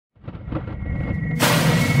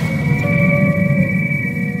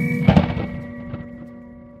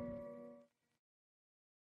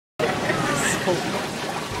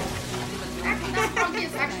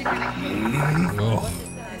Oh.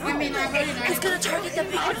 I mean, I already know. It's gonna target the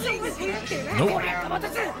big. Nope.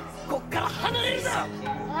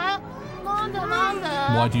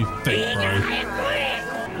 Why do you think, bro?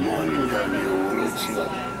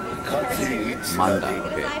 Manda,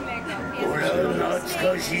 okay.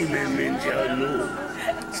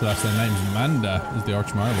 So that's their name's Manda, is the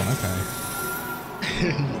Orochimaru one, okay.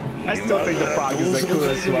 I still think the frog is the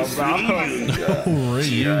coolest one, bro. Oh,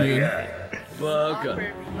 reunion.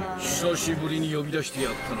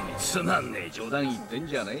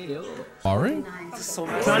 Ari? It's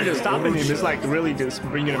not just stopping him, it's like really just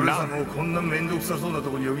bringing him down.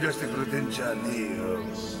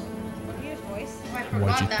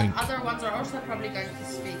 Why'd you think? Other ones are also probably going to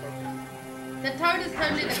speak. The toad is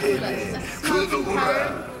totally the coolest. A smoking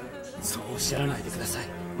toad.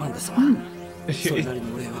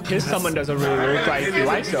 His summon doesn't really look like he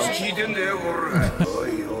likes him. Although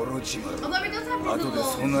he does have his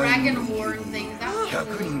little dragon horn thing. That's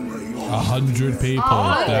 100 people.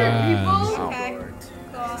 Damn.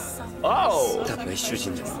 Oh!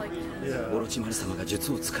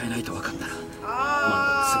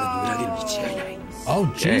 Oh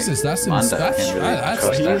Jesus, that's Manda that's he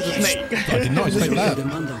is a snake. I did not expect that.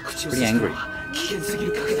 Pretty angry.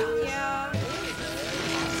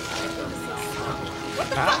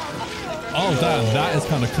 Oh damn, that is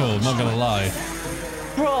kind of cool. Not gonna lie.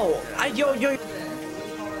 Bro, yo.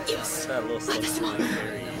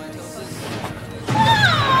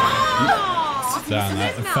 Damn,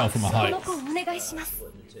 that fell from a height.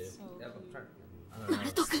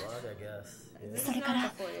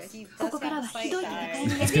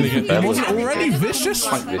 It's gonna get. Was it already vicious?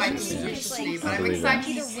 Quite vicious, yeah. I'm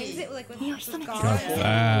excited to see. God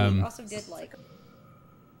damn.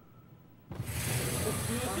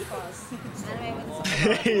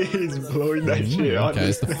 He's blowing that shit on. Okay,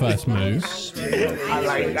 it's the first move. I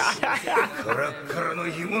like that.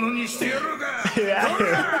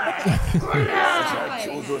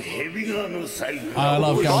 I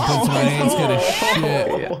love going to my hands, get his shit.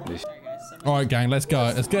 Yeah. Alright gang, let's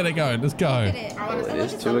go. Let's get it going. Let's go. It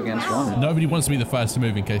is 2 against 1. Nobody wants to be the first to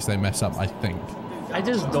move in case they mess up, I think. I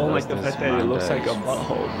just don't like the fact that it looks like a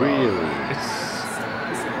butthole. Really?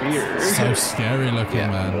 It's weird. So scary looking,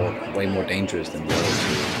 Yeah, man. way more dangerous than the other 2.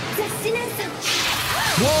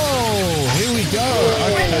 Whoa! Here we go!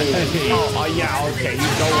 Okay. Oh yeah, okay. You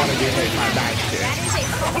don't want to get hit by that shit.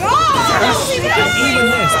 Even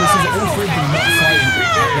this is all 3 of them not fighting at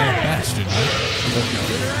their best, you know?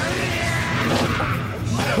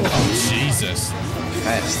 Oh, Jesus.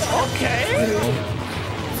 Fast. Okay.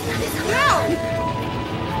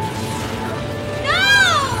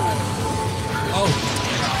 Oh!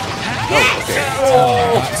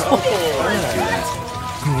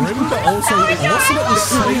 Grim, but also awesome at the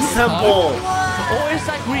same time. Oh, it's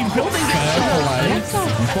like rebuilding Fair play.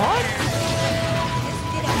 What?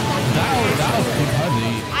 That'll give her the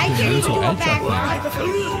mental edge, I think.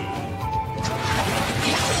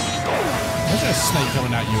 Imagine a snake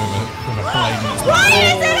coming at you with a blade in its mouth. Why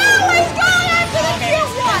is it always going after the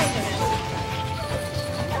cute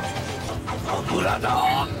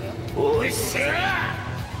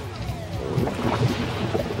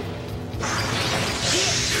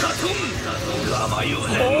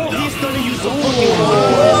Oh, he's gonna use the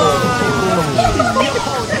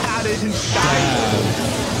that is insane.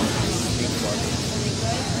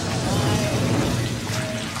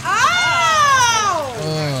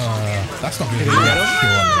 That's not good.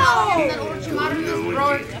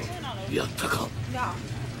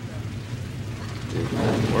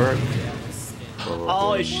 Work.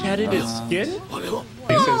 Oh, it shedded his skin?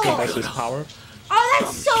 That's his power. Oh,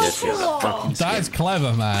 that's so cool! That is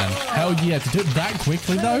clever, man. Hell yeah, to do it that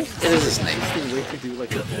quickly though. It is a snake.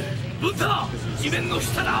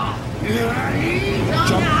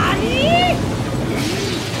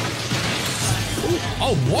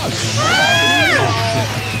 Oh, what?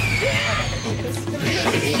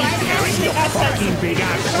 Fucking big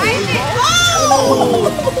ass.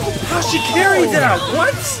 How she carried that?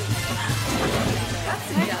 What?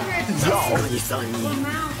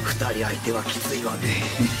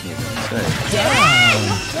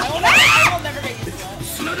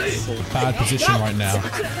 Bad position right now.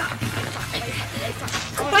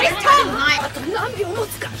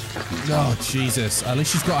 Oh, Jesus. At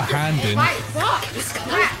least she's got a hand in.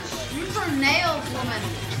 Use her nails, woman.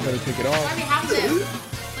 Gotta take it off.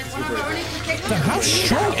 Damn, how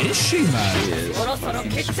strong is she, man? Oh my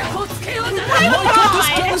god, this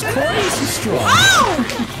girl is crazy strong.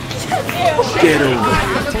 Get him.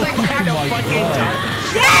 Oh my god.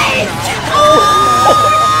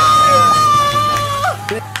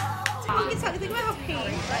 Think about how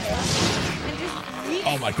pain.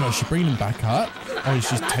 No, is she bringing him back up? Or is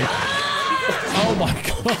she taking... Oh my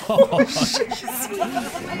god!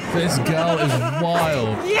 This girl is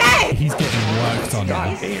wild. Yay! He's getting worked on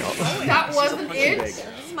now. That wasn't it. This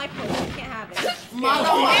is my point. You can't have it. Mother.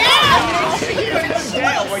 Oh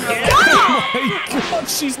my god,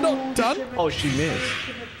 she's not done. Oh, she missed.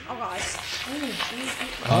 Oh god.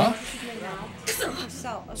 Huh?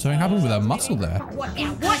 So, Something happened with her muscle there. what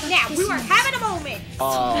now? What now? We were having a moment.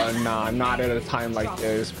 Oh, nah, not at a time like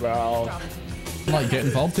this, bro. Like, get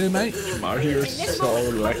involved here, mate. You're so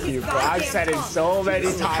lucky, bro. I've said it so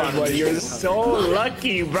many times, but you're so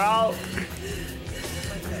lucky, bro.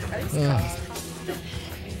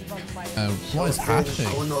 What is happening?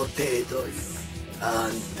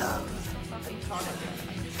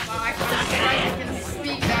 I can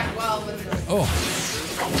speak that well with it. Oh.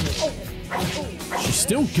 She's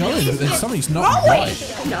still going, but then something's not right.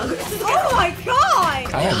 Oh my god!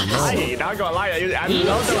 Oh, no. Hey, not gonna lie, I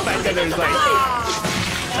love the fact that there's like...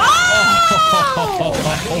 Oh,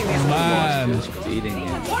 man. Beating him.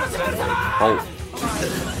 Oh.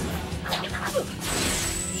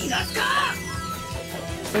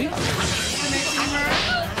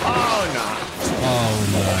 Oh, no. Oh,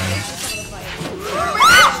 no.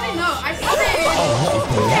 Actually, no. I said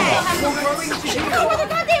Look at the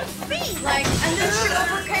goddamn feet! like, and then she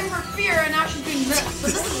overcame her fear, and now she's doing this. So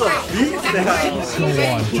this is like, Go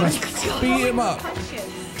on, just beat him up.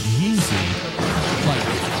 Easy. Like,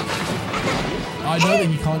 I know that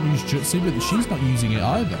he can't use jutsu, but she's not using it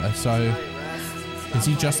either, so... Is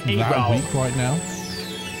he just that weak right now?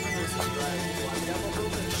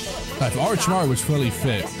 Like, if Orochimaru was fully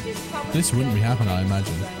fit, this wouldn't be happening, I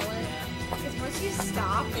imagine. Because once you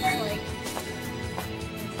stop, it's like...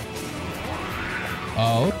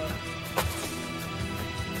 Oh.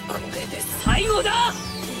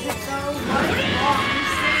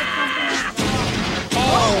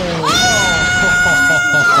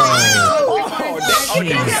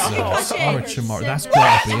 Jesus, Orochimaru, that's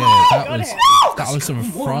gotta be it. That was some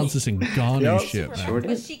Francis and Garnu shit, man.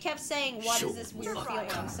 Because she kept saying, what is this weird feeling?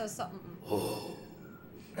 So something...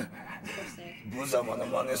 無様な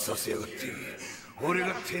真似させようって俺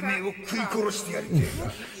がてめえを食い殺してやりてえ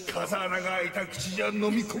風穴が開いた口じゃ飲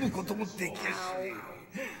み込むこともできやしね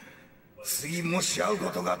え次もし会うこ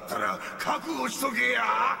とがあったら覚悟しとけや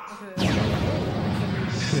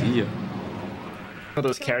See ya. One of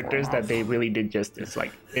those characters that they really did justice,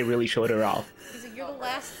 like, they really showed her off. He's like, you're the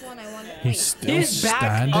last one I want to... He's still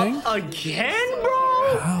standing? Again,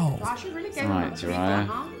 bro? How? Josh, you really gave him Right, a treat,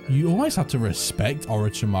 huh? You always have to respect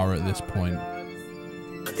Orochimaru at this point.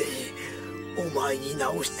 お前に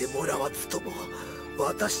直してもらわずとも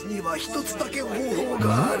私には一つだけ方法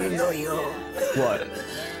があるのよ What?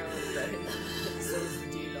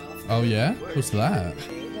 Oh yeah? What's that?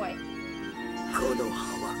 What? この葉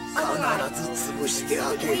は必ず潰して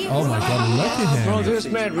あげる Oh my god, look at Bro, him. this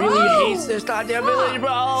man really hates this goddamn village,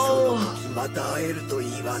 bro. また会えるとい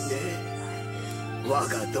いわね我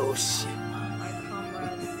が同志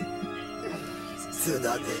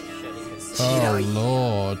Oh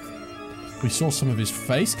lord. We saw some of his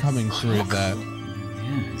face coming through there.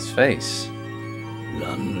 Yeah, his face.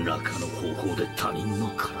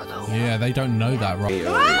 Yeah, they don't know that, right?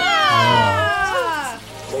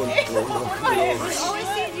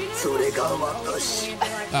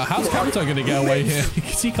 How's Kabuto gonna get away here?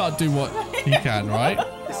 Because he can't do what he can, right?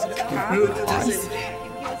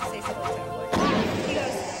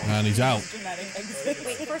 And he's out.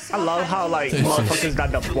 I love how, like, motherfuckers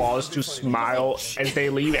got the balls to smile as they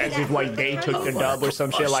leave as if, like, they took the dub or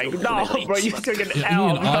some shit. Like, no, bro, you took an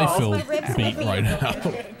L, Even I feel beat right now.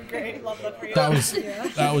 That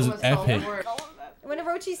was epic. When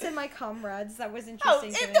Orochi said my comrades, that was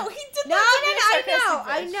interesting. Oh, no, he did No, not.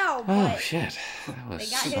 I know, Oh but... shit. That was They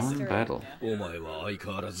got some history. battle.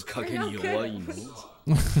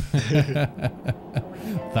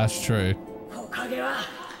 That's true.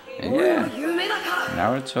 Yeah.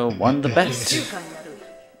 Naruto won the bet.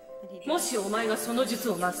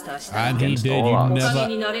 And he did. You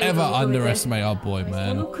never ever underestimate our boy,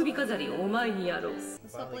 man. This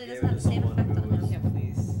hopefully doesn't have the same effect on him.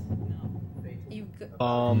 You good?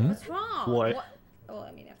 What's wrong? What? Well,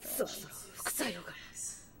 I mean, after all.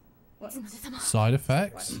 Side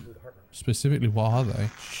effects? Specifically, what are they?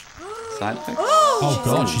 Side effects? Oh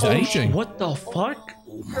god, she's aging. What the fuck?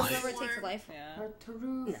 Remember, it takes life.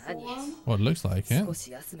 Well, it looks like it. Oh,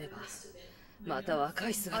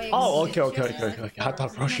 okay. I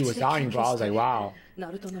thought Roshi was dying, bro. I was like, wow.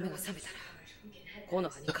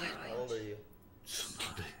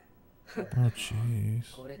 Oh jeez.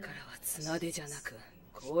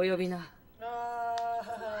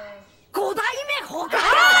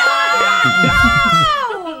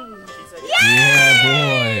 Yeah,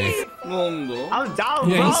 boy. I'm down,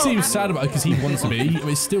 Yeah, bro. he seems sad about it because he wants to be.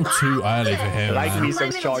 It's still too early for him. Like Man. me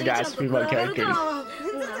some strong ass female characters.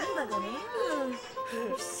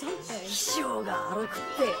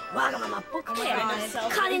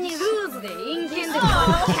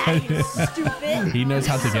 He knows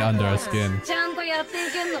how to get under her skin.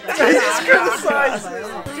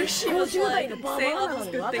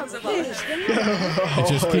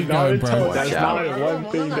 Just keep going, bro. That's not one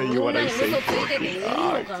thing that you want to say.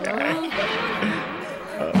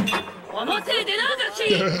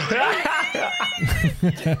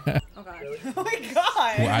 Oh my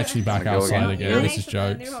god. We're actually back outside again. This is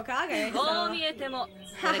jokes. Oh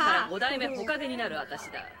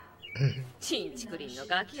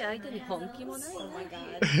my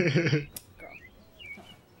god.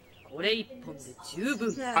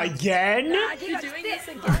 Again? I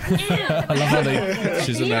love how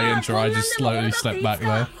Shizune and Jirai just slowly step back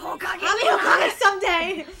there. I'll be Hokage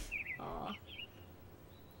someday.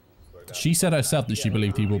 She said herself that she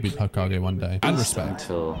believed he will be Hokage one day. And respect.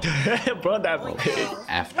 Until Bro, that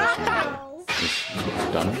after she's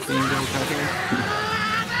done with being the Hokage.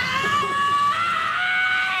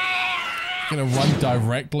 Gonna run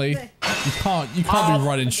directly. You can't be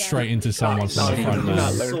running straight into someone from the front, man.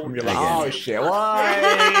 Oh shit, why?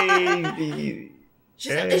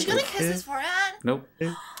 Is she gonna kiss his forehead? Nope.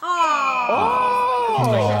 How'd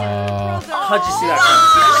you see that?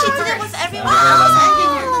 She did it with everyone else and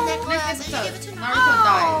gave her the necklace and she gave it to Naruto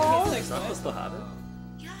died. Naruto still have it?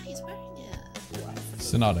 Yeah, he's wearing it.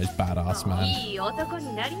 Sonado's badass, man.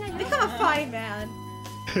 Become a fine man.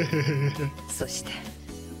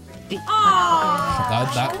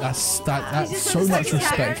 That's so much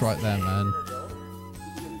respect right there, man.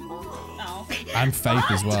 And faith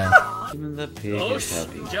as well. Even the pig is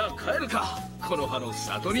happy.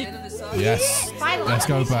 Yes. Let's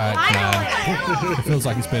go back, man. It feels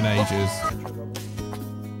like it's been ages.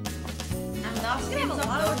 And last We have a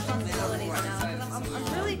lot of responsibilities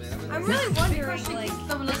now. I'm really wondering, like,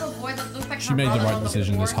 some little boy that looks like She made the right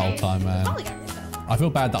decision this whole time, man. I feel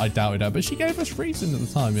bad that I doubted her, but she gave us reason at the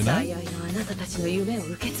time, you know?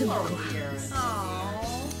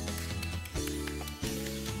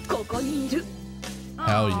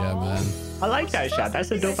 Hell yeah, man. I like that shot. That's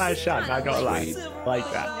a dope ass shot, not gonna lie. I like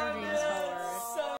that.